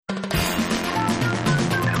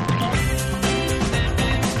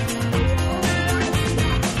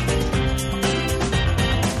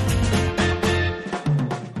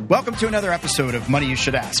Welcome to another episode of Money You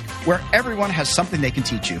Should Ask, where everyone has something they can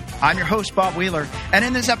teach you. I'm your host, Bob Wheeler, and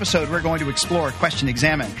in this episode, we're going to explore, question,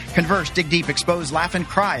 examine, converse, dig deep, expose, laugh, and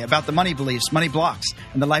cry about the money beliefs, money blocks,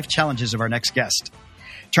 and the life challenges of our next guest.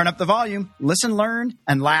 Turn up the volume, listen, learn,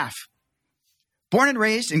 and laugh. Born and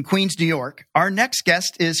raised in Queens, New York, our next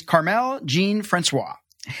guest is Carmelle Jean-Francois,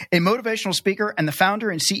 a motivational speaker and the founder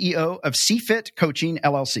and CEO of CFIT Coaching,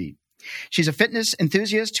 LLC. She's a fitness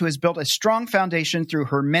enthusiast who has built a strong foundation through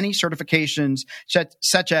her many certifications,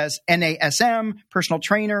 such as NASM, personal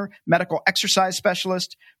trainer, medical exercise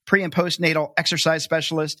specialist, pre- and postnatal exercise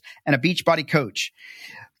specialist, and a Beachbody coach.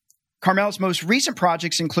 Carmelle's most recent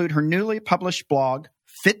projects include her newly published blog,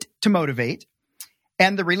 Fit to Motivate,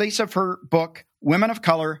 and the release of her book, Women of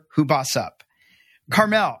Color Who Boss Up.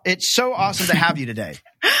 Carmelle, it's so awesome to have you today.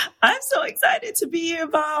 I'm so excited to be here,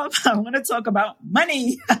 Bob. I want to talk about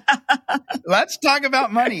money. Let's talk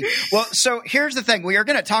about money. Well, so here's the thing. We are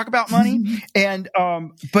going to talk about money, and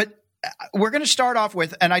but we're going to start off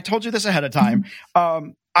with, and I told you this ahead of time,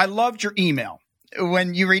 I loved your email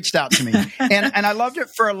when you reached out to me, and I loved it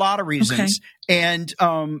for a lot of reasons. Okay. And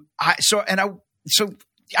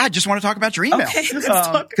I just want to talk about your email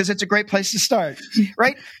because it's a great place to start,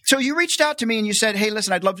 right? So you reached out to me and you said, hey,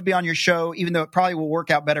 listen, I'd love to be on your show, even though it probably will work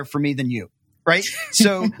out better for me than you, right?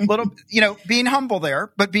 So being humble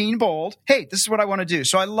there, but being bold. Hey, this is what I want to do.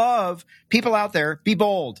 So I love people out there. Be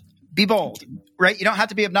bold, right? You don't have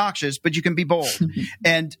to be obnoxious, but you can be bold.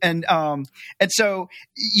 And so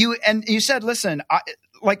you said, listen,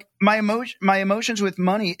 my emotions with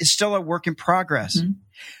money is still a work in progress. Mm-hmm.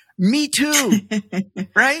 Me too,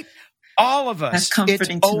 right? All of us. That's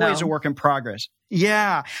comforting it's always a work in progress.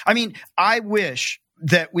 Yeah. I mean, I wish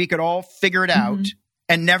that we could all figure it out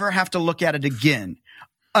and never have to look at it again.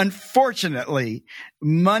 Unfortunately,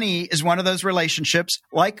 money is one of those relationships,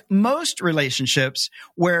 like most relationships,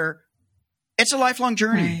 where it's a lifelong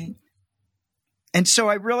journey. Right. And so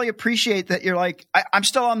I really appreciate that you're like, I'm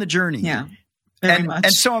still on the journey. Yeah, very much.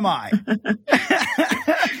 And so am I.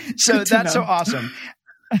 So that's so awesome.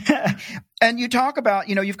 And you talk about,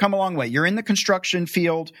 you've come a long way. You're in the construction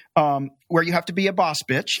field where you have to be a boss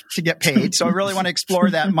bitch to get paid. So I really want to explore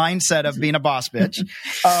that mindset of being a boss bitch.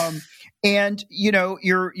 And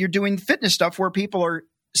you're doing fitness stuff where people are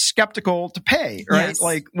skeptical to pay, right? Yes.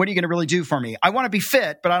 Like, what are you going to really do for me? I want to be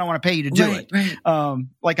fit, but I don't want to pay you to do it. Right.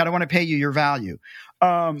 I don't want to pay you your value.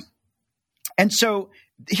 And so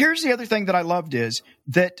here's the other thing that I loved is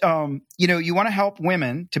that, you want to help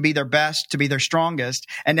women to be their best, to be their strongest.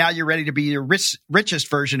 And now you're ready to be your richest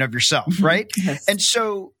version of yourself. Right. Yes. And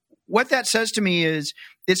so what that says to me is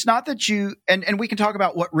it's not that and we can talk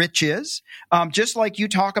about what rich is, just like you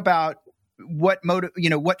talk about what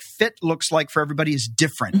fit looks like for everybody is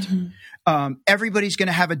different. Mm-hmm. Everybody's going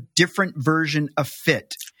to have a different version of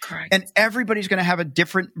fit. Correct. And everybody's going to have a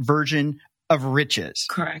different version of riches.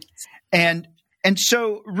 Correct. And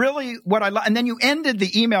so really what and then you ended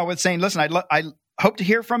the email with saying, listen, I hope to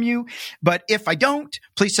hear from you, but if I don't,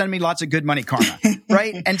 please send me lots of good money karma.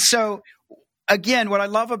 Right. And so again, what I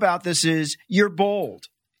love about this is you're bold.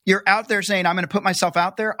 You're out there saying, I'm going to put myself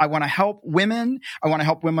out there. I want to help women. I want to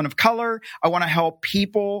help women of color. I want to help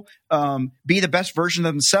people be the best version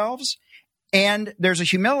of themselves. And there's a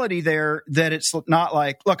humility there that it's not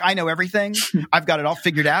like, look, I know everything. I've got it all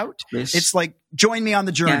figured out. Yes. It's like, join me on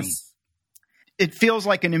the journey. Yes. It feels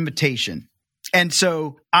like an invitation. And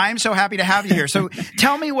so I'm so happy to have you here. So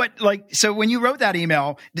tell me so when you wrote that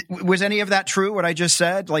email, was any of that true, what I just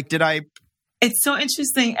said? It's so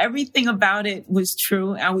interesting. Everything about it was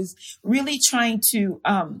true. I was really trying to,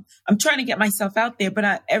 I'm trying to get myself out there,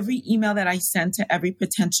 but every email that I sent to every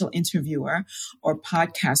potential interviewer or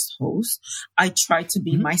podcast host, I try to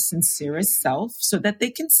be my sincerest self so that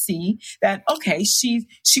they can see that, okay, she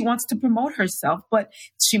wants to promote herself, but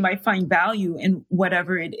she might find value in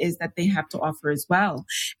whatever it is that they have to offer as well.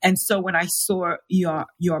 And so when I saw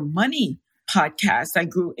your money podcast, I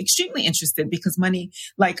grew extremely interested because money,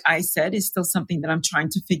 like I said, is still something that I'm trying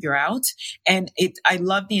to figure out. And I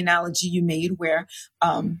love the analogy you made where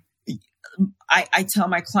I tell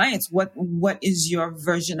my clients, what is your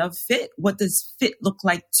version of fit? What does fit look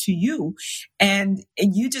like to you? And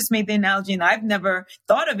you just made the analogy, and I've never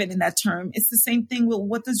thought of it in that term. It's the same thing. Well,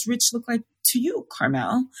 what does rich look like to you,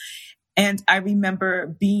 Carmelle? And I remember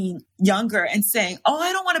being younger and saying,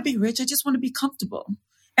 I don't want to be rich. I just want to be comfortable.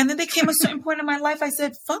 And then there came a certain point in my life, I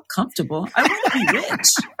said, fuck comfortable. I want to be rich.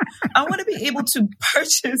 I want to be able to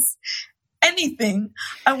purchase anything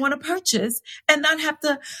I want to purchase and not have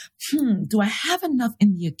to, do I have enough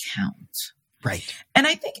in the account? Right. And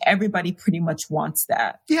I think everybody pretty much wants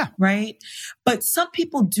that. Yeah. Right. But some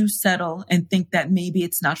people do settle and think that maybe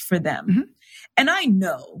it's not for them. Mm-hmm. And I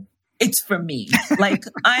know it's for me. Like,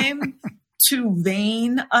 I'm too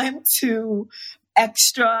vain. I'm too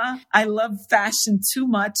extra. I love fashion too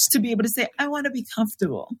much to be able to say, I want to be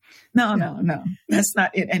comfortable. No. That's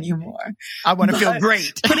not it anymore. I want to feel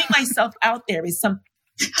great. Putting myself out there is I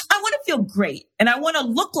want to feel great, and I want to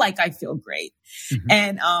look like I feel great. Mm-hmm.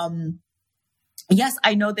 And, yes,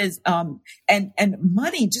 I know there's, and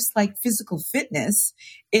money, just like physical fitness,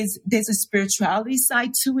 there's a spirituality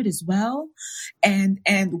side to it as well. And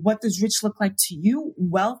what does rich look like to you?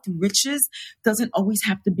 Wealth, riches doesn't always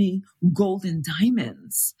have to be gold and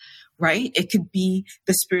diamonds, right? It could be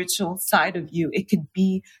the spiritual side of you. It could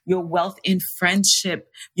be your wealth in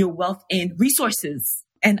friendship, your wealth in resources.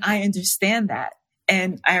 And I understand that.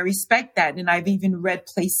 And I respect that. And I've even read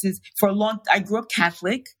places I grew up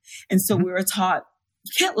Catholic. And so we were taught,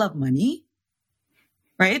 you can't love money,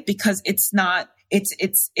 right? Because it's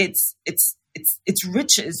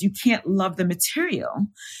riches. You can't love the material.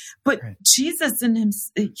 But right. Jesus in him,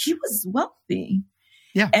 he was wealthy.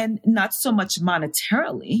 Yeah. And not so much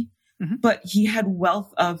monetarily, but he had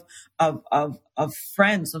wealth of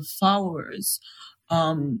friends, of followers.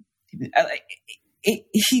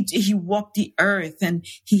 He walked the earth, and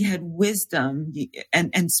he had wisdom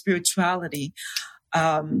and spirituality.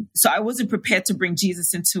 So I wasn't prepared to bring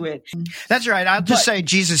Jesus into it. That's right. I'll just say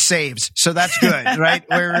Jesus saves. So that's good, right?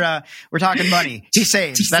 We're talking money. He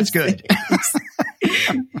saves. Jesus that's good.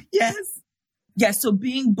 Saves. Yes. Yes. So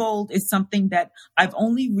being bold is something that I've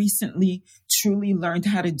only recently truly learned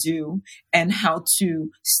how to do, and how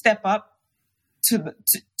to step up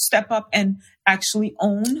and actually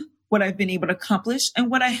own what I've been able to accomplish and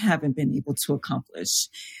what I haven't been able to accomplish.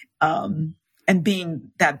 And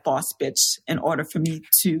being that boss bitch in order for me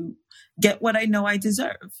to get what I know I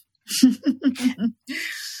deserve.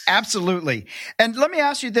 Absolutely. And let me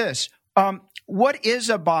ask you this. What is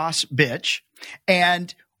a boss bitch?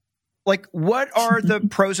 And like, what are the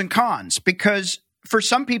pros and cons? Because for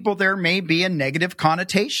some people, there may be a negative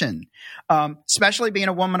connotation, especially being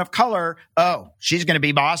a woman of color. Oh, she's going to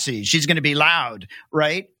be bossy. She's going to be loud,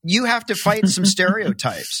 right? You have to fight some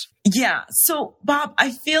stereotypes. Yeah. So, Bob,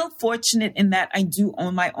 I feel fortunate in that I do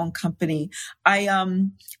own my own company.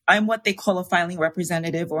 I'm what they call a filing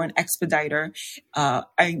representative or an expediter.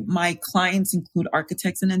 My clients include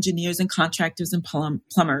architects and engineers and contractors and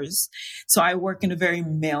plumbers. So I work in a very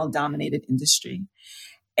male-dominated industry.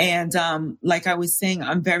 And like I was saying,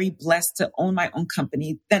 I'm very blessed to own my own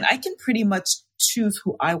company. Then I can pretty much choose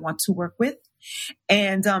who I want to work with.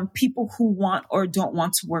 And people who want or don't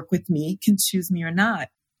want to work with me can choose me or not.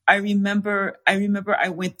 I remember I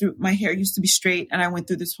went through, my hair used to be straight, and I went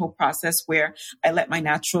through this whole process where I let my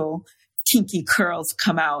natural kinky curls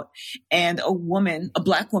come out. And a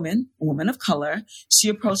black woman, a woman of color, she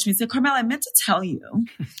approached me and said, Carmelle, I meant to tell you,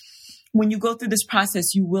 when you go through this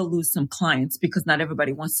process, you will lose some clients because not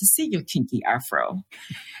everybody wants to see your kinky afro.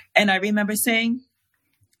 And I remember saying,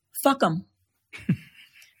 fuck them.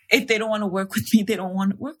 If they don't want to work with me, they don't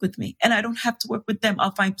want to work with me. And I don't have to work with them.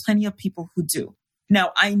 I'll find plenty of people who do.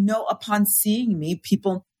 Now, I know upon seeing me,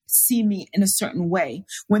 people see me in a certain way.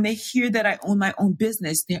 When they hear that I own my own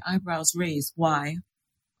business, their eyebrows raise. Why?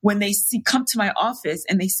 When they come to my office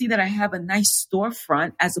and they see that I have a nice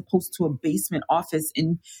storefront as opposed to a basement office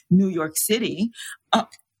in New York City, the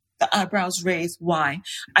eyebrows raise. Why?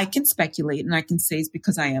 I can speculate and I can say it's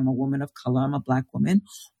because I am a woman of color, I'm a black woman,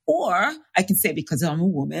 or I can say because I'm a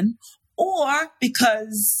woman, or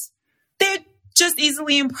because they're just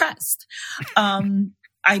easily impressed.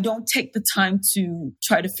 I don't take the time to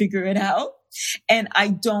try to figure it out, and I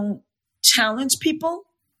don't challenge people.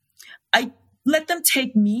 I let them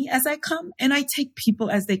take me as I come, and I take people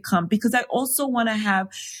as they come, because I also want to have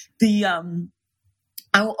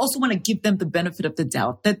I also want to give them the benefit of the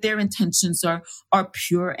doubt that their intentions are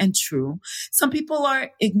pure and true. Some people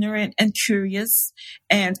are ignorant and curious,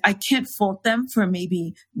 and I can't fault them for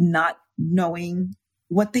maybe not knowing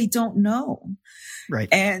what they don't know. Right.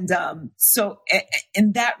 And so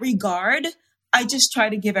in that regard, I just try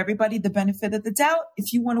to give everybody the benefit of the doubt.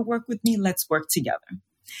 If you want to work with me, let's work together.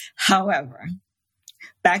 However,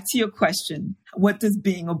 back to your question, what does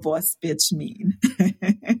being a boss bitch mean?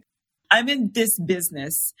 I'm in this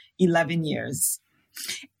business 11 years.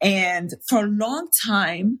 And for a long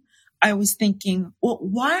time, I was thinking, well,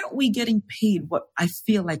 why aren't we getting paid what I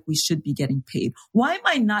feel like we should be getting paid? Why am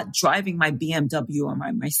I not driving my BMW or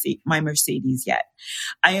my Mercedes yet?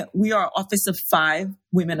 We are an office of 5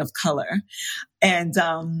 women of color. And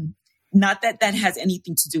not that that has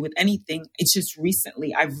anything to do with anything. It's just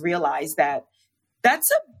recently I've realized that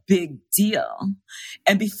That's a big deal.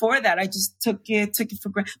 And before that, I just took it for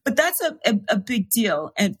granted. But that's a big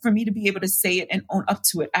deal. And for me to be able to say it and own up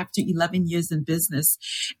to it after 11 years in business.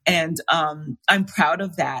 And I'm proud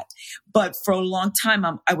of that. But for a long time,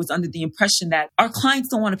 I was under the impression that our clients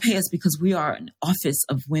don't want to pay us because we are an office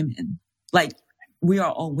of women. Like, we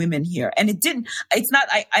are all women here. And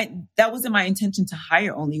that wasn't my intention to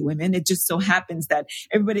hire only women. It just so happens that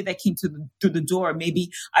everybody that came through the door,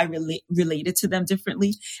 maybe I related to them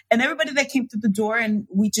differently. And everybody that came through the door and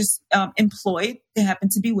we just employed, they happen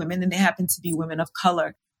to be women, and they happen to be women of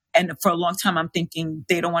color. And for a long time, I'm thinking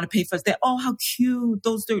they don't want to pay for us. Oh, how cute.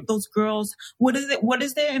 Those girls. What is it? What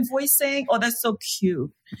is their invoice saying? Oh, that's so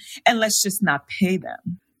cute. And let's just not pay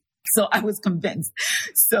them. So I was convinced.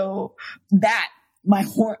 So that,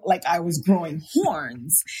 I was growing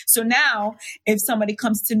horns. So now if somebody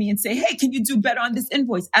comes to me and say, hey, can you do better on this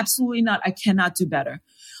invoice? Absolutely not. I cannot do better.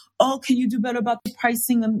 Oh, can you do better about the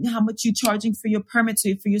pricing and how much you're charging for your permits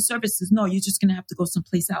or for your services? No, you're just going to have to go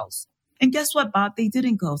someplace else. And guess what, Bob? They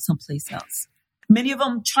didn't go someplace else. Many of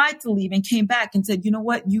them tried to leave and came back and said, you know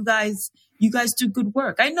what? You guys do good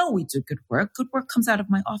work. I know we do good work. Good work comes out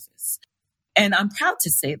of my office. And I'm proud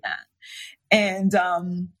to say that.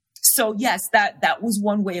 And, so yes, that was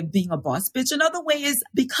one way of being a boss bitch. Another way is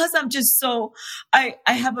because I'm just I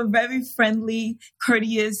have a very friendly,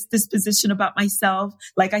 courteous disposition about myself.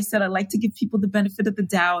 Like I said, I like to give people the benefit of the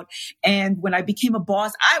doubt. And when I became a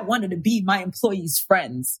boss, I wanted to be my employees'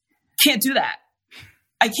 friends. Can't do that.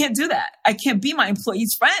 I can't do that. I can't be my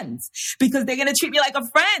employees' friends because they're going to treat me like a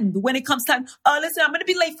friend when it comes time. Oh, listen, I'm going to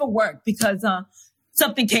be late for work because,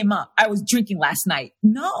 something came up. I was drinking last night.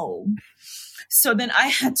 No. So then I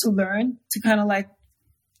had to learn to kind of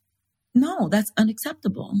no, that's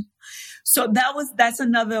unacceptable. So that's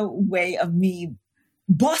another way of me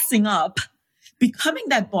bossing up, becoming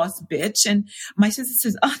that boss bitch. And my sister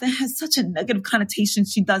says, oh, that has such a negative connotation.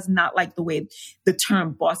 She does not like the way the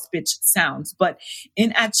term boss bitch sounds. But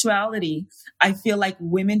in actuality, I feel like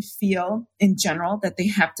women feel in general that they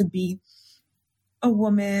have to be a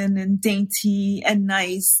woman and dainty and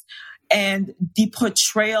nice. And the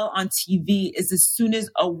portrayal on TV is as soon as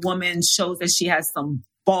a woman shows that she has some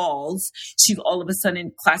balls, she's all of a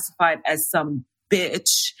sudden classified as some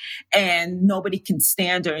bitch and nobody can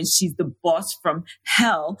stand her and she's the boss from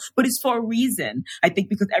hell. But it's for a reason. I think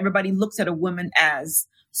because everybody looks at a woman as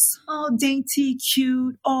so dainty,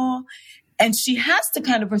 cute, and she has to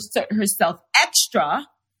kind of assert herself extra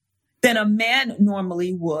than a man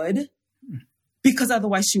normally would, because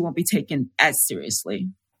otherwise she won't be taken as seriously.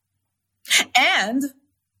 And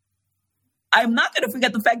I'm not going to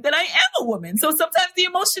forget the fact that I am a woman. So sometimes the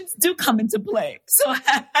emotions do come into play. So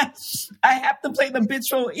I have to play the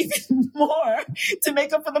bitch role even more to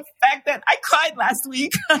make up for the fact that I cried last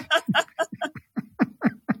week.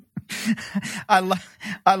 I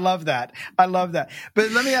love that. I love that.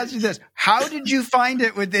 But let me ask you this. How did you find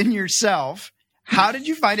it within yourself? How did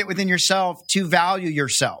you find it within yourself to value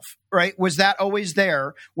yourself? Right? Was that always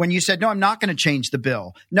there when you said, no, I'm not going to change the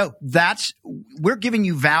bill? No, we're giving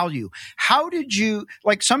you value. How did you,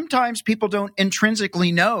 sometimes people don't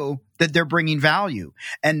intrinsically know that they're bringing value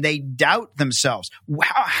and they doubt themselves.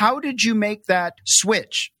 How did you make that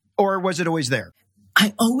switch? Or was it always there?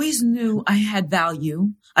 I always knew I had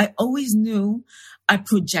value. I always knew I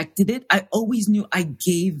projected it. I always knew I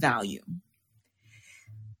gave value.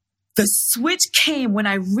 The switch came when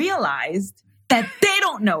I realized that they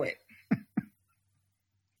don't know it.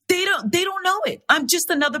 They don't know it. I'm just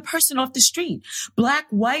another person off the street. Black,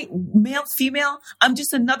 white, male, female. I'm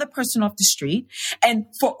just another person off the street. And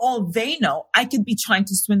for all they know, I could be trying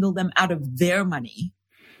to swindle them out of their money.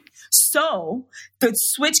 So the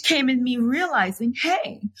switch came in me realizing,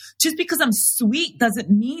 hey, just because I'm sweet doesn't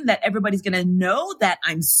mean that everybody's going to know that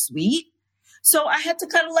I'm sweet. So I had to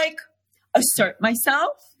kind of assert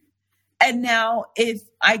myself. And now if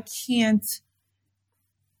I can't,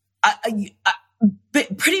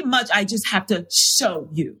 but pretty much I just have to show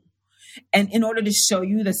you. And in order to show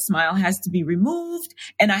you, the smile has to be removed.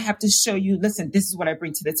 And I have to show you, listen, this is what I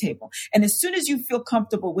bring to the table. And as soon as you feel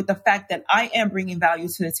comfortable with the fact that I am bringing value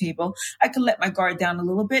to the table, I can let my guard down a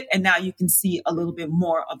little bit. And now you can see a little bit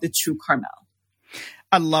more of the true Carmelle.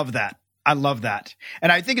 I love that. I love that.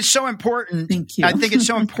 And I think it's so important. Thank you. I think it's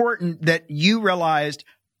so important that you realized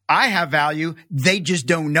I have value. They just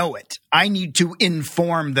don't know it. I need to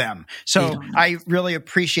inform them. So I really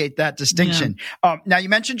appreciate that distinction. Yeah. Now, you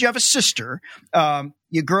mentioned you have a sister.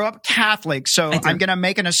 You grew up Catholic. So I'm going to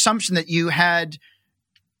make an assumption that you had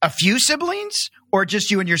a few siblings or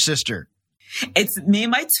just you and your sister? It's me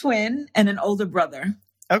and my twin and an older brother.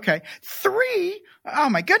 Okay. 3? Oh,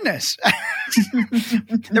 my goodness.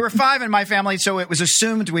 There were 5 in my family, so it was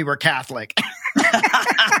assumed we were Catholic.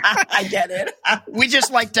 I get it. We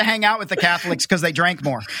just like to hang out with the Catholics because they drank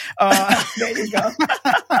more. There you go.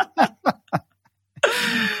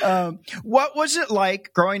 What was it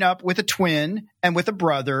like growing up with a twin and with a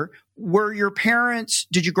brother? Were your parents,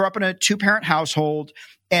 did you grow up in a 2-parent household?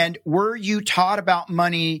 And were you taught about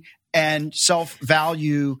money and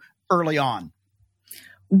self-value early on?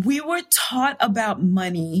 We were taught about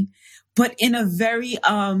money, but in a very,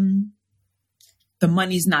 the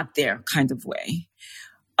money's not there kind of way.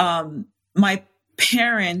 My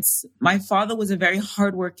parents, my father was a very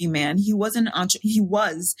hardworking man. He was an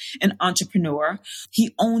entrepreneur.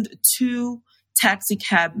 He owned 2 taxi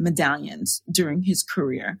cab medallions during his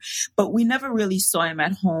career, but we never really saw him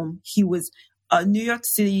at home. He was a New York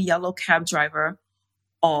City yellow cab driver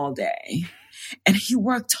all day, and he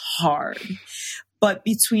worked hard. But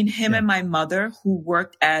between him and my mother, who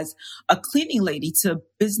worked as a cleaning lady to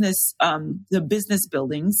the business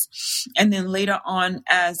buildings, and then later on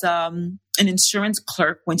as an insurance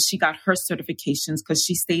clerk when she got her certifications because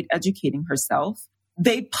she stayed educating herself,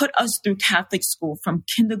 they put us through Catholic school from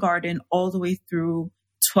kindergarten all the way through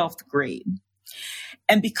 12th grade.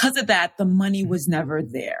 And because of that, the money was never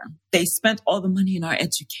there. They spent all the money in our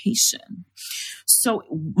education. So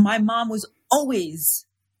my mom was always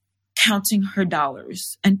counting her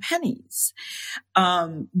dollars and pennies.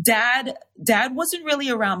 Dad wasn't really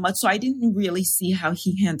around much, so I didn't really see how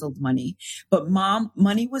he handled money. But Mom,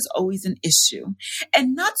 money was always an issue.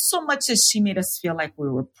 And not so much as she made us feel like we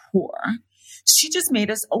were poor. She just made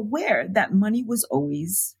us aware that money was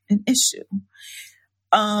always an issue.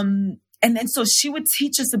 And then so she would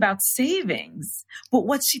teach us about savings. But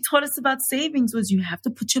what she taught us about savings was you have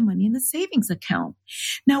to put your money in the savings account.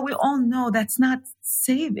 Now we all know that's not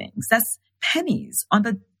savings. That's pennies on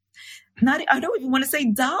the, I don't even want to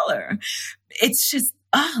say dollar. It's just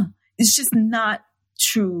not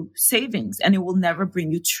true savings, and it will never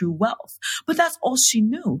bring you true wealth. But that's all she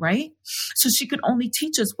knew, right? So she could only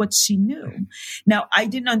teach us what she knew. Now, I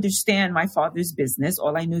didn't understand my father's business.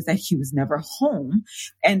 All I knew is that he was never home.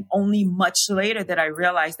 And only much later that I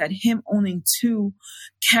realized that him owning 2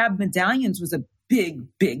 cab medallions was a big,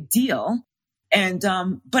 big deal. And,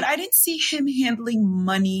 but I didn't see him handling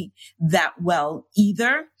money that well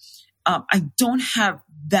either. I don't have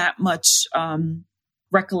that much,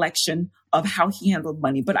 recollection of how he handled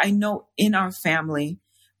money. But I know in our family,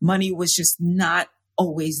 money was just not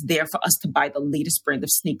always there for us to buy the latest brand of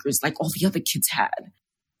sneakers like all the other kids had,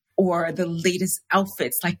 or the latest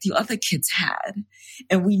outfits like the other kids had.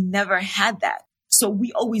 And we never had that. So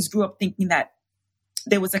we always grew up thinking that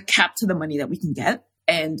there was a cap to the money that we can get,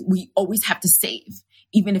 and we always have to save,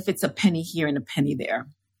 even if it's a penny here and a penny there.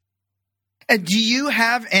 Do you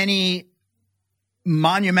have any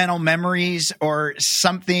monumental memories or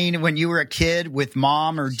something when you were a kid with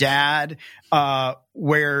Mom or Dad,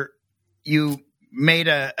 where you made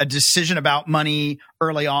a decision about money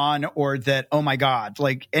early on, or that, oh my God,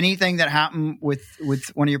 like anything that happened with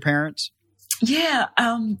one of your parents? Yeah.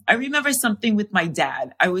 I remember something with my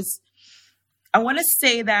dad. I want to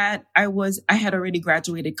say that I had already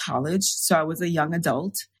graduated college, so I was a young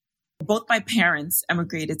adult. Both my parents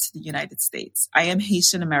emigrated to the United States. I am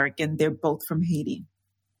Haitian American. They're both from Haiti.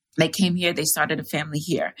 They came here. They started a family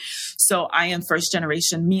here. So I am first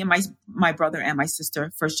generation, me and my brother and my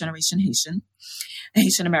sister, first generation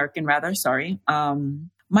Haitian American rather, sorry.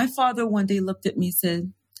 My father one day looked at me and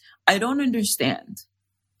said, I don't understand.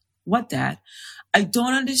 What, Dad? I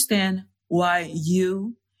don't understand why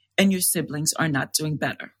you and your siblings are not doing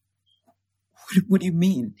better. What do you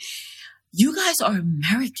mean? You guys are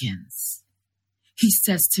Americans. He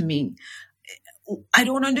says to me, I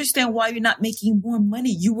don't understand why you're not making more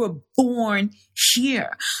money. You were born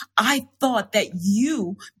here. I thought that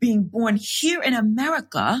you being born here in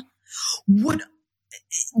America would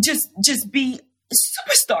just be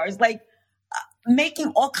superstars, like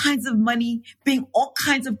making all kinds of money, being all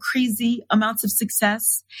kinds of crazy amounts of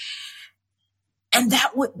success. And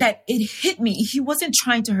that it hit me. He wasn't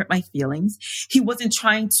trying to hurt my feelings. He wasn't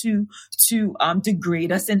trying to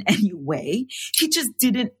degrade us in any way. He just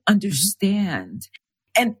didn't understand.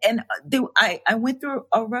 And I went through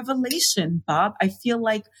a revelation, Bob. I feel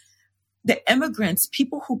like the immigrants,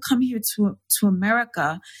 people who come here to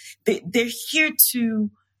America, they're here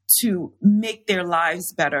to make their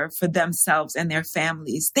lives better for themselves and their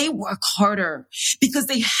families. They work harder because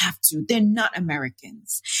they have to. They're not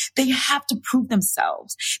Americans. They have to prove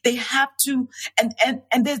themselves. They have to, and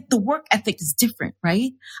the work ethic is different,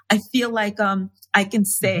 right? I feel like, I can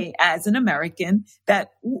say as an American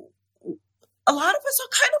that a lot of us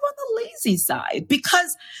are kind of on the lazy side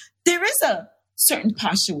because there is a certain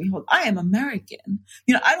posture we hold. I am American.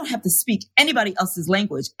 I don't have to speak anybody else's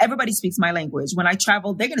language. Everybody speaks my language. When I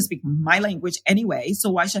travel, they're going to speak my language anyway. So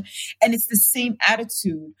why should? And it's the same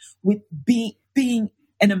attitude with being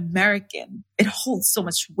an American. It holds so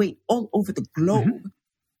much weight all over the globe. Mm-hmm.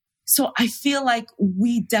 So I feel like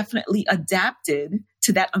we definitely adapted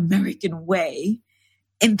to that American way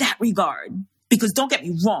in that regard. Because don't get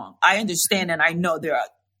me wrong, I understand and I know there are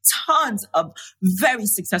tons of very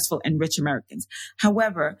successful and rich Americans.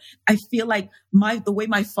 However, I feel like the way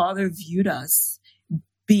my father viewed us,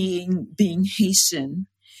 being Haitian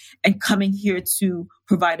and coming here to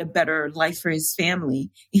provide a better life for his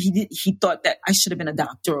family, he thought that I should have been a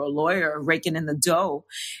doctor or a lawyer or raking in the dough.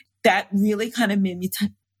 That really kind of made me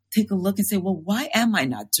take a look and say, well, why am I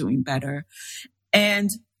not doing better? And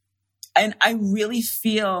I really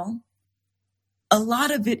feel a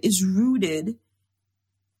lot of it is rooted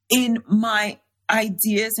in my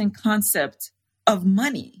ideas and concept of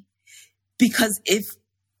money. Because if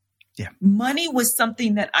money was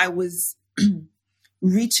something that I was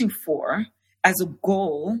reaching for as a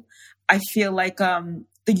goal, I feel like the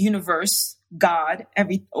universe, God,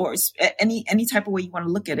 any type of way you want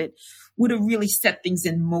to look at it, would have really set things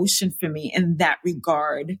in motion for me in that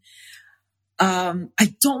regard.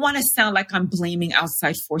 I don't want to sound like I'm blaming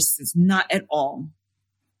outside forces, not at all.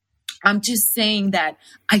 I'm just saying that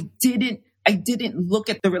I didn't look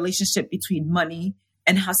at the relationship between money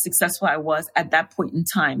and how successful I was at that point in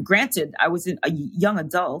time. Granted, I was a young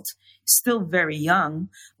adult, still very young,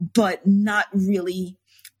 but not really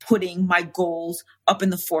putting my goals up in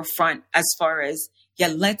the forefront as far as,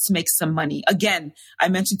 let's make some money. Again, I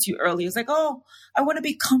mentioned to you earlier, it's like, oh, I want to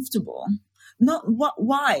be comfortable. No,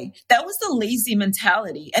 why? That was the lazy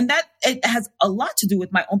mentality. And that it has a lot to do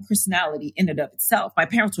with my own personality in and of itself. My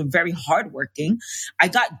parents were very hardworking. I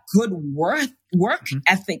got good work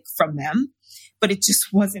ethic from them, but it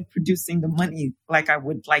just wasn't producing the money like I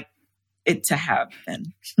would like it to have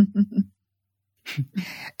been.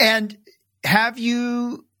 And have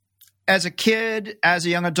you, as a kid, as a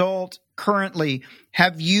young adult, currently,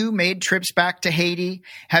 have you made trips back to Haiti?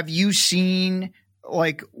 Have you seen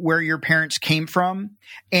like where your parents came from?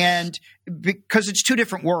 And because it's two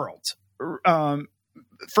different worlds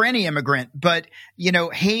for any immigrant, but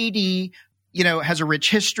Haiti, has a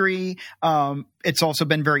rich history. It's also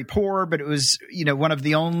been very poor, but it was, one of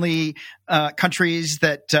the only countries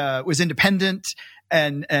that was independent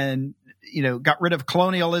and got rid of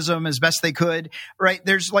colonialism as best they could, right?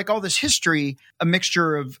 There's like all this history, a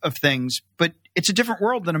mixture of things, but it's a different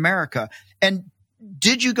world than America. And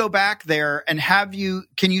did you go back there and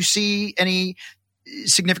can you see any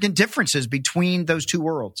significant differences between those two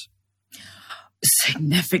worlds?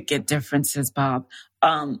 Significant differences, Bob.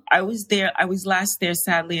 I was last there,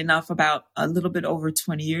 sadly enough, about a little bit over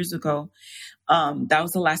 20 years ago. That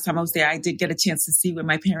was the last time I was there. I did get a chance to see where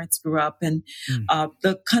my parents grew up, and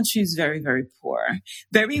the country is very, very poor,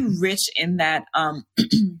 very rich in that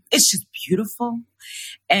it's just beautiful.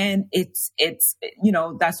 And it's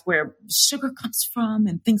that's where sugar comes from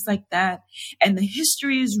and things like that. And the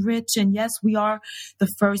history is rich. And yes, we are the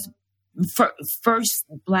first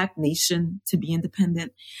Black nation to be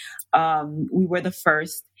independent. We were the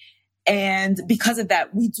first. And because of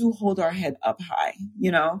that, we do hold our head up high,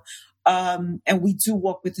 and we do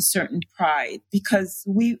walk with a certain pride because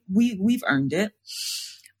we've earned it.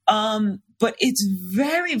 But it's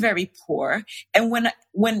very, very poor. And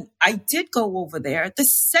when I did go over there, the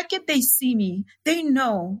second they see me, they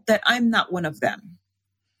know that I'm not one of them.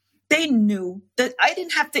 They knew that I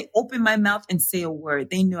didn't have to open my mouth and say a word.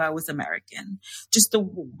 They knew I was American. Just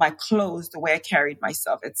my clothes, the way I carried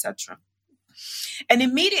myself, etc. And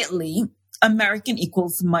immediately, American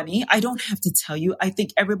equals money. I don't have to tell you. I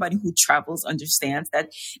think everybody who travels understands that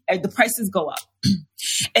the prices go up.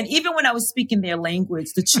 And even when I was speaking their language,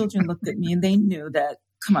 the children looked at me and they knew that,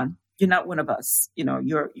 come on, you're not one of us.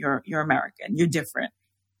 You're American. You're different.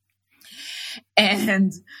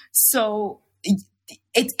 And so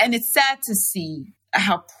it's sad to see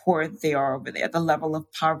how poor they are over there, the level of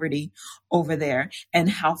poverty over there, and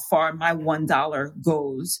how far my $1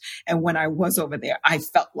 goes. And when I was over there, I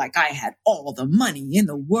felt like I had all the money in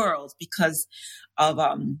the world because of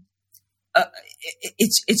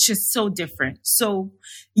it's just so different. So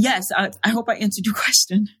yes, I hope I answered your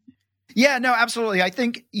question. Yeah, no, absolutely. I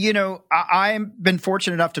think, I've been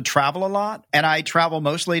fortunate enough to travel a lot, and I travel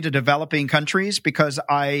mostly to developing countries because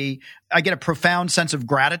I get a profound sense of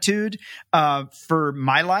gratitude for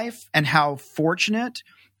my life and how fortunate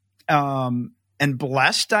and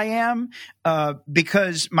blessed I am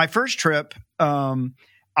because my first trip,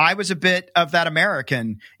 I was a bit of that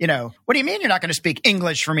American, what do you mean you're not going to speak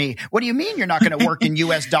English for me? What do you mean you're not going to work in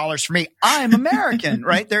US dollars for me? I'm American,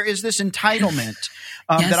 right? There is this entitlement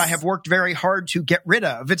that I have worked very hard to get rid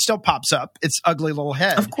of. It still pops up. Its ugly little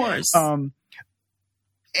head. Of course.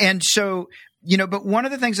 And so, but one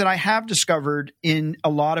of the things that I have discovered in a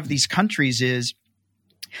lot of these countries is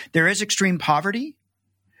there is extreme poverty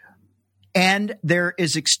and there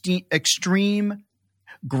is extreme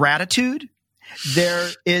gratitude. There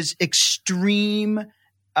is extreme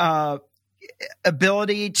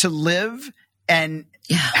ability to live and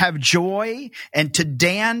have joy and to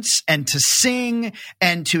dance and to sing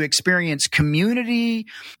and to experience community,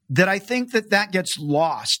 that I think that gets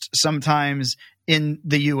lost sometimes in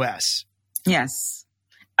the U.S. Yes,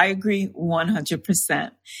 I agree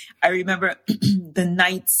 100%. I remember the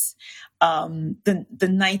nights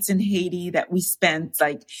in Haiti that we spent,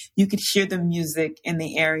 like you could hear the music in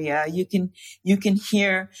the area. You can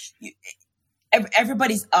hear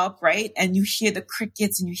everybody's up, right? And you hear the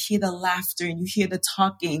crickets and you hear the laughter and you hear the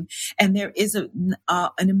talking. And there is an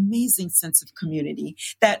amazing sense of community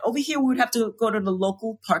that over here we would have to go to the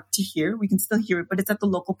local park to hear. We can still hear it, but it's at the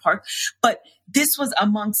local park. But this was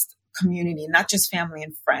amongst community, not just family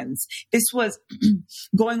and friends. This was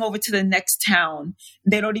going over to the next town.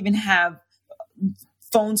 They don't even have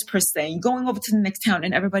phones per se. Going over to the next town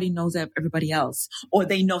and everybody knows everybody else, or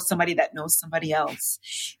they know somebody that knows somebody else.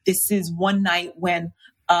 This is one night when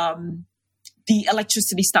the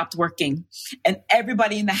electricity stopped working and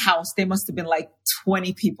everybody in the house, there must have been like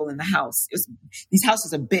 20 people in the house. These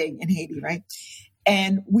houses are big in Haiti, right?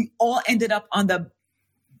 And we all ended up on the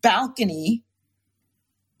balcony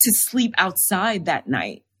to sleep outside that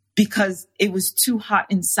night because it was too hot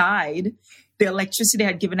inside. The electricity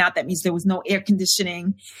had given out. That means there was no air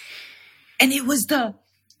conditioning. And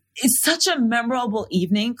it's such a memorable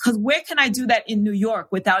evening, because where can I do that in New York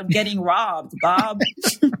without getting robbed, Bob?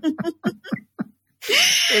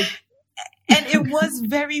 And it was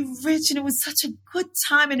very rich and it was such a good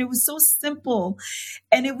time and it was so simple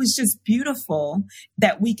and it was just beautiful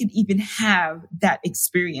that we could even have that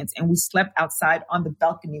experience. And we slept outside on the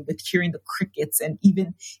balcony with hearing the crickets and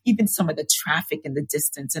even some of the traffic in the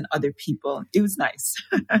distance and other people. It was nice.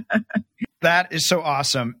 That is so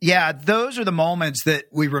awesome. Yeah, those are the moments that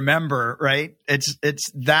we remember, right? That's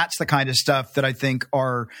the kind of stuff that I think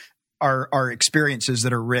are experiences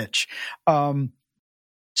that are rich.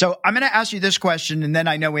 So I'm going to ask you this question, and then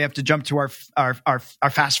I know we have to jump to our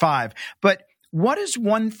Fast Five. But what is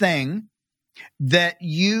one thing that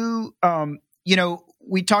you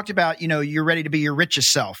we talked about, you're ready to be your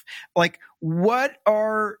richest self. Like, what's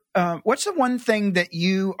the one thing that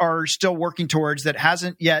you are still working towards that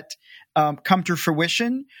hasn't yet come to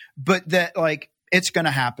fruition, but that like it's going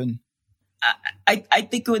to happen? I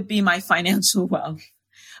think it would be my financial wealth,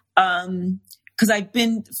 because I've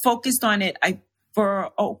been focused on it.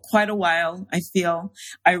 For quite a while, I feel.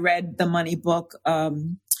 I read the money book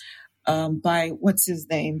by, what's his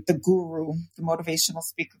name? The guru, the motivational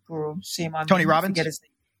speaker guru. Shame on me. Tony Robbins? Forget his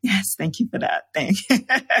name. Yes, thank you for that.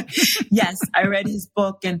 Yes, I read his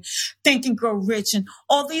book and Think and Grow Rich and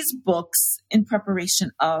all these books in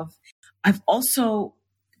preparation of. I've also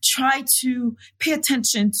tried to pay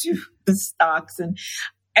attention to the stocks and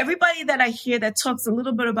everybody that I hear that talks a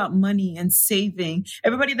little bit about money and saving,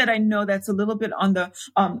 everybody that I know that's a little bit on the,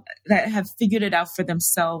 that have figured it out for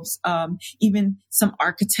themselves, even some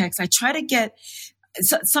architects. I try to get,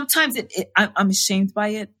 sometimes I'm ashamed by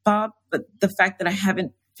it, Bob, but the fact that I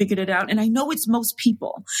haven't figured it out. And I know it's most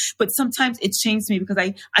people, but sometimes it shames me because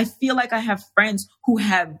I feel like I have friends who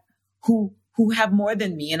have more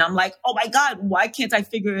than me. And I'm like, oh my God, why can't I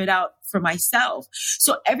figure it out for myself?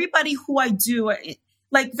 So everybody who I do,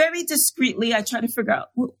 like very discreetly, I try to figure out,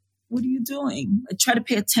 what are you doing? I try to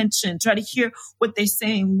pay attention, try to hear what they're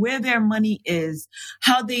saying, where their money is,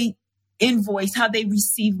 how they invoice, how they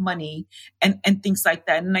receive money and things like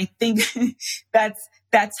that. And I think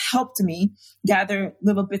that's helped me gather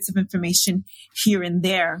little bits of information here and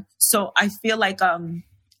there. So I feel like,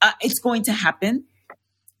 it's going to happen.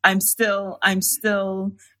 I'm still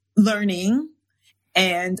learning.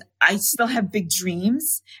 And I still have big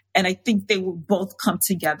dreams, and I think they will both come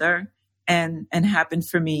together and happen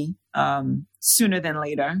for me sooner than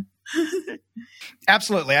later.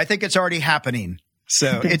 Absolutely. I think it's already happening.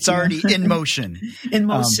 So it's already in motion. In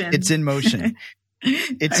motion. It's in motion.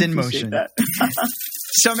 It's in motion.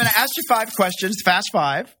 So I'm going to ask you 5 questions, Fast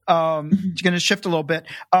Five. It's going to shift a little bit.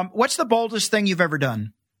 What's the boldest thing you've ever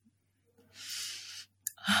done?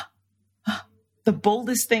 The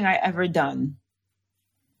boldest thing I ever done.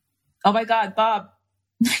 Oh my God, Bob,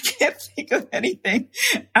 I can't think of anything.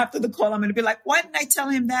 After the call, I'm going to be like, why didn't I tell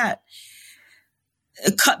him that?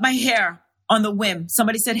 Cut my hair on the whim.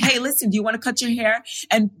 Somebody said, hey, listen, do you want to cut your hair?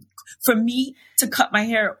 And for me to cut my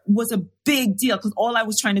hair was a big deal because all I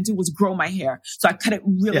was trying to do was grow my hair. So I cut it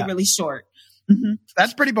really, really short. Mm-hmm.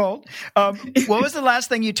 That's pretty bold. What was the last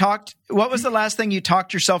thing you talked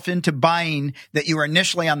yourself into buying that you were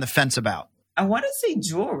initially on the fence about? I want to say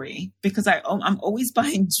jewelry because I'm always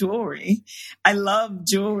buying jewelry. I love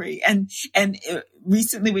jewelry. And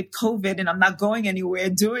recently with COVID and I'm not going anywhere,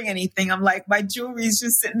 doing anything, I'm like, my jewelry is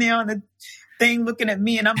just sitting there on the thing looking at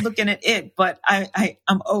me and I'm looking at it. But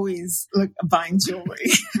I'm always buying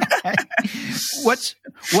jewelry. What's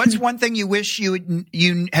one thing you wish you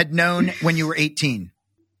had known when you were 18?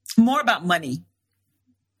 More about money.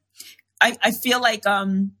 I feel like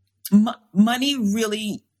money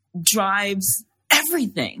really drives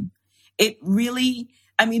everything. It really,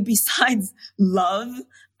 besides love,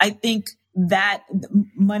 I think that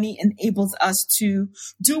money enables us to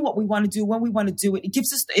do what we want to do when we want to do it.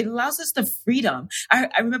 It allows us the freedom. I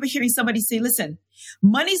remember hearing somebody say, listen,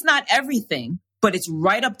 money's not everything, but it's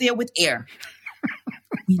right up there with air.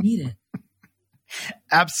 We need it.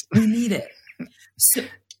 Absolutely. We need it.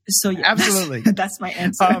 So yeah, absolutely. That's my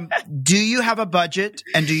answer. Do you have a budget?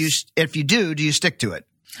 And if you do you stick to it?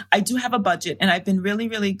 I do have a budget and I've been really,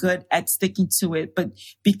 really good at sticking to it, but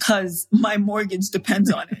because my mortgage depends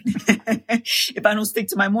on it. If I don't stick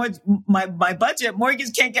to my budget,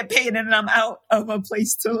 mortgage can't get paid and I'm out of a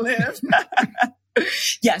place to live.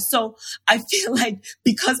 Yeah. So I feel like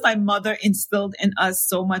because my mother instilled in us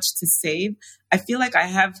so much to save, I feel like I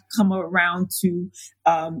have come around to,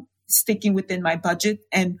 sticking within my budget.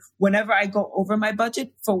 And whenever I go over my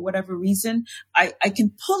budget for whatever reason, I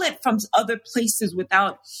can pull it from other places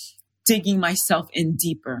without digging myself in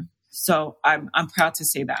deeper. So I'm proud to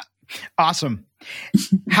say that. Awesome.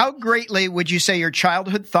 How greatly would you say your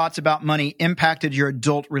childhood thoughts about money impacted your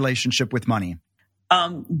adult relationship with money?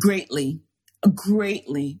 Greatly.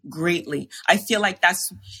 I feel like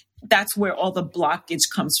that's where all the blockage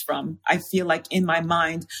comes from. I feel like in my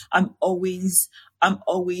mind, I'm always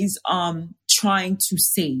trying to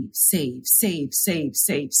save.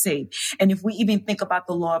 And if we even think about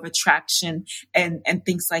the law of attraction and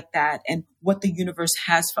things like that and what the universe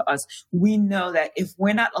has for us, we know that if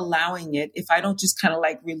we're not allowing it, if I don't just kind of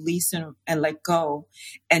like release and let go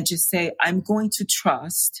and just say, I'm going to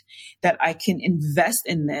trust that I can invest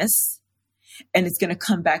in this and it's going to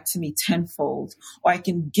come back to me tenfold, or I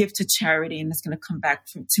can give to charity and it's going to come back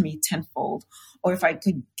to me tenfold. Or if I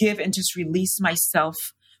could give and just release myself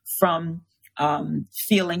from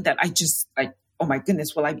feeling that I just like, oh my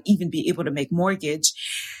goodness, will I even be able to make mortgage?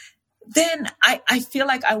 Then I feel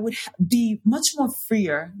like I would be much more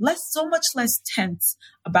freer, so much less tense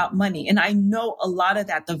about money. And I know a lot of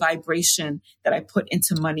that, the vibration that I put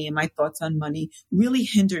into money and my thoughts on money really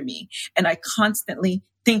hinder me. And I constantly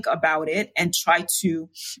think about it and try to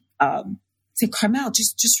say, Carmelle,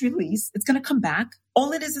 just release. It's going to come back.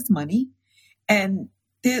 All it is money. And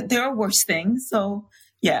there are worse things. So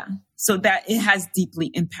yeah. So that it has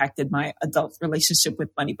deeply impacted my adult relationship with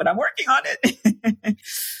money, but I'm working on it.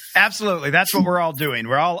 Absolutely. That's what we're all doing.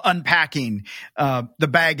 We're all unpacking the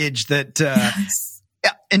baggage that yes.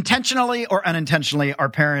 Intentionally or unintentionally our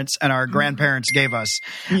parents and our grandparents gave us.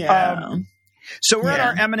 Yeah. So we're at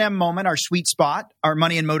our M&M moment, our sweet spot, our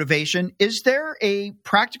money and motivation. Is there a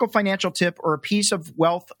practical financial tip or a piece of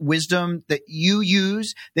wealth wisdom that you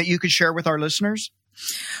use that you could share with our listeners?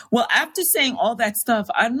 Well, after saying all that stuff,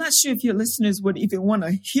 I'm not sure if your listeners would even want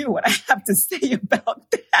to hear what I have to say about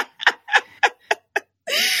that.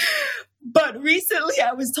 But recently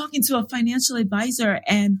I was talking to a financial advisor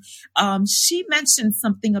and she mentioned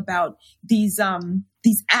something about these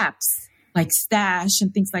apps like Stash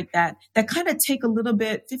and things like that kind of take a little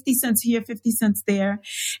bit, 50 cents here, 50 cents there,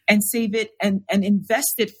 and save it and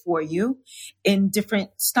invest it for you in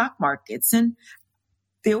different stock markets. And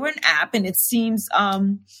they were an app and it seems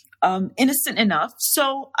innocent enough.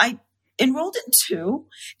 So I enrolled in two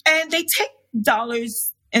and they take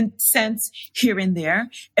dollars and cents here and there.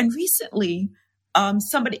 And recently,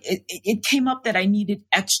 it came up that I needed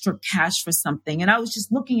extra cash for something. And I was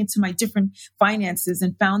just looking into my different finances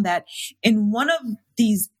and found that in one of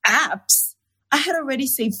these apps, I had already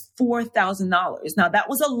saved $4,000. Now that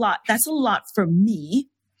was a lot. That's a lot for me.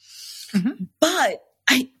 Mm-hmm. But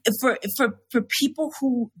for people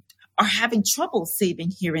who are having trouble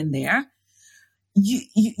saving here and there,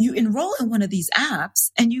 you enroll in one of these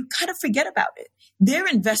apps and you kind of forget about it. They're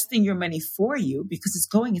investing your money for you because it's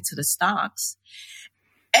going into the stocks.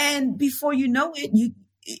 And before you know it,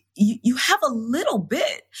 you have a little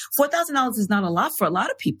bit. $4,000 is not a lot for a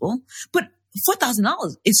lot of people, but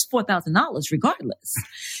 $4,000 is $4,000 regardless.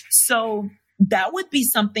 So that would be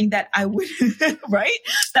something that I would, right?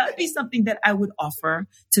 That would be something that I would offer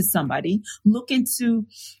to somebody. Look into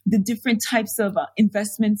the different types of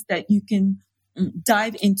investments that you can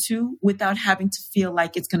dive into without having to feel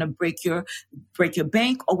like it's going to break your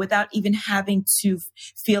bank, or without even having to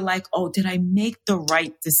feel like, oh, did I make the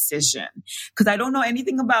right decision? Because I don't know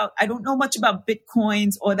much about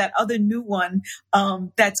Bitcoins or that other new one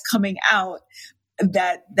that's coming out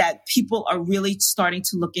that people are really starting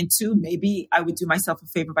to look into. Maybe I would do myself a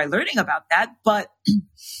favor by learning about that, but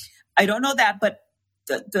I don't know that. But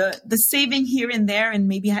the saving here and there, and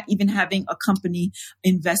maybe even having a company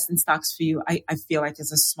invest in stocks for you, I feel like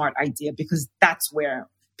is a smart idea, because that's where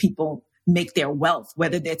people make their wealth,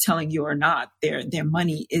 whether they're telling you or not. Their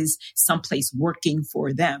money is someplace working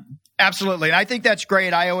for them. Absolutely. And I think that's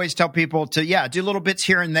great. I always tell people to, do little bits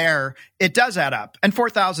here and there. It does add up. And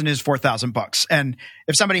 $4,000 is $4,000. And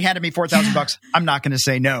if somebody handed me $4,000, I'm not going to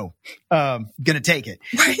say no. Going to take it.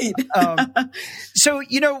 Right.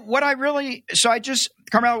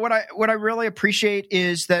 Carmelle, what I really appreciate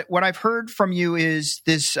is that what I've heard from you is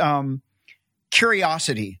this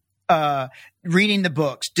curiosity, reading the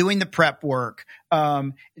books, doing the prep work,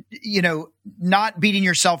 not beating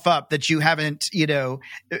yourself up that you haven't,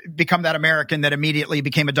 become that American that immediately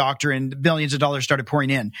became a doctor and billions of dollars started pouring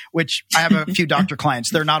in, which I have a few doctor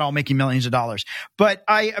clients. They're not all making millions of dollars, but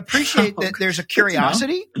I appreciate that there's a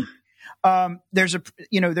curiosity. There's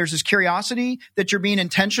this curiosity that you're being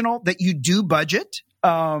intentional, that you do budget,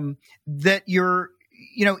 that you're,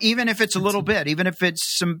 even if it's a little bit, even if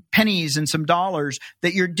it's some pennies and some dollars,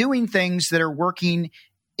 that you're doing things that are working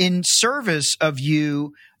in service of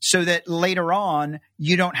you, so that later on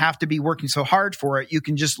you don't have to be working so hard for it. You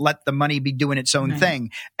can just let the money be doing its own thing,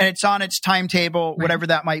 and it's on its timetable, whatever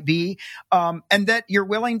that might be. And that you're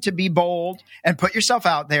willing to be bold and put yourself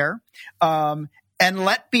out there, and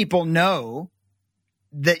let people know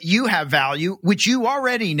that you have value, which you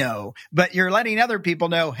already know, but you're letting other people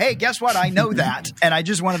know, hey, guess what? I know that. And I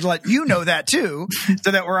just wanted to let you know that too,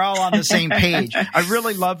 so that we're all on the same page. I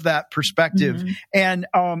really love that perspective. Mm-hmm. And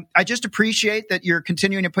I just appreciate that you're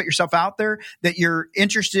continuing to put yourself out there, that you're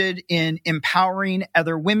interested in empowering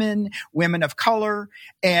other women of color,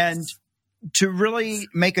 and to really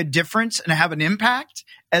make a difference and have an impact,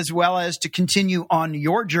 as well as to continue on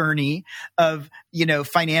your journey of,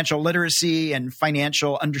 financial literacy and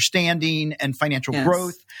financial understanding and financial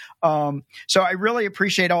growth. So I really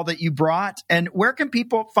appreciate all that you brought. And where can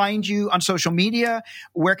people find you on social media?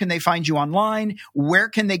 Where can they find you online? Where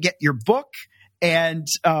can they get your book? And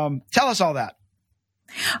tell us all that.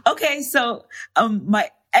 Okay. So my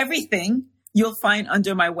everything you'll find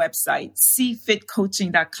under my website,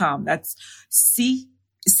 cfitcoaching.com. That's the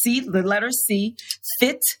letter C,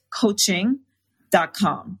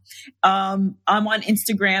 fitcoaching.com. I'm on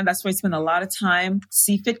Instagram. That's where I spend a lot of time.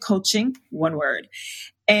 cfitcoaching, one word.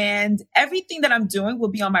 And everything that I'm doing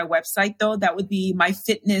will be on my website, though. That would be my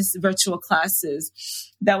fitness virtual classes.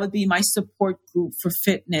 That would be my support group for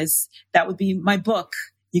fitness. That would be my book.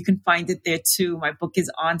 You can find it there too. My book is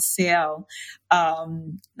on sale.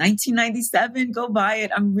 $19.97. Go buy it.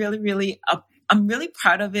 I'm really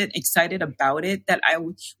proud of it, excited about it, that I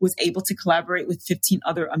was able to collaborate with 15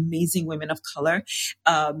 other amazing women of color.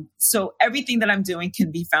 So everything that I'm doing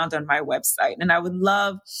can be found on my website. And I would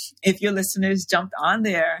love if your listeners jumped on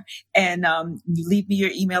there and leave me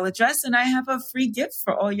your email address, and I have a free gift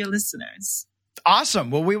for all your listeners. Awesome.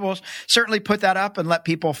 Well, we will certainly put that up and let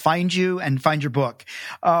people find you and find your book.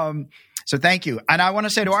 So thank you. And I want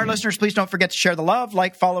to say to our listeners, please don't forget to share the love,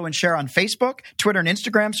 like, follow, and share on Facebook, Twitter, and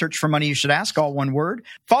Instagram. Search for Money You Should Ask, all one word.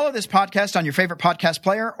 Follow this podcast on your favorite podcast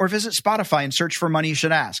player, or visit Spotify and search for Money You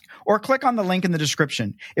Should Ask, or click on the link in the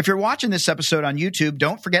description. If you're watching this episode on YouTube,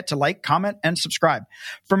 don't forget to like, comment, and subscribe.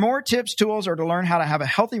 For more tips, tools, or to learn how to have a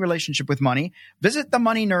healthy relationship with money, visit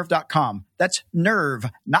themoneynerve.com. That's nerve,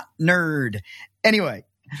 not nerd. Anyway,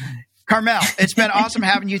 Carmelle, it's been awesome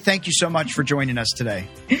having you. Thank you so much for joining us today.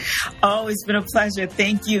 Oh, it's been a pleasure.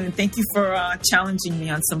 Thank you. And thank you for challenging me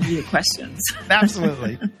on some of your questions.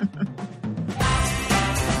 Absolutely.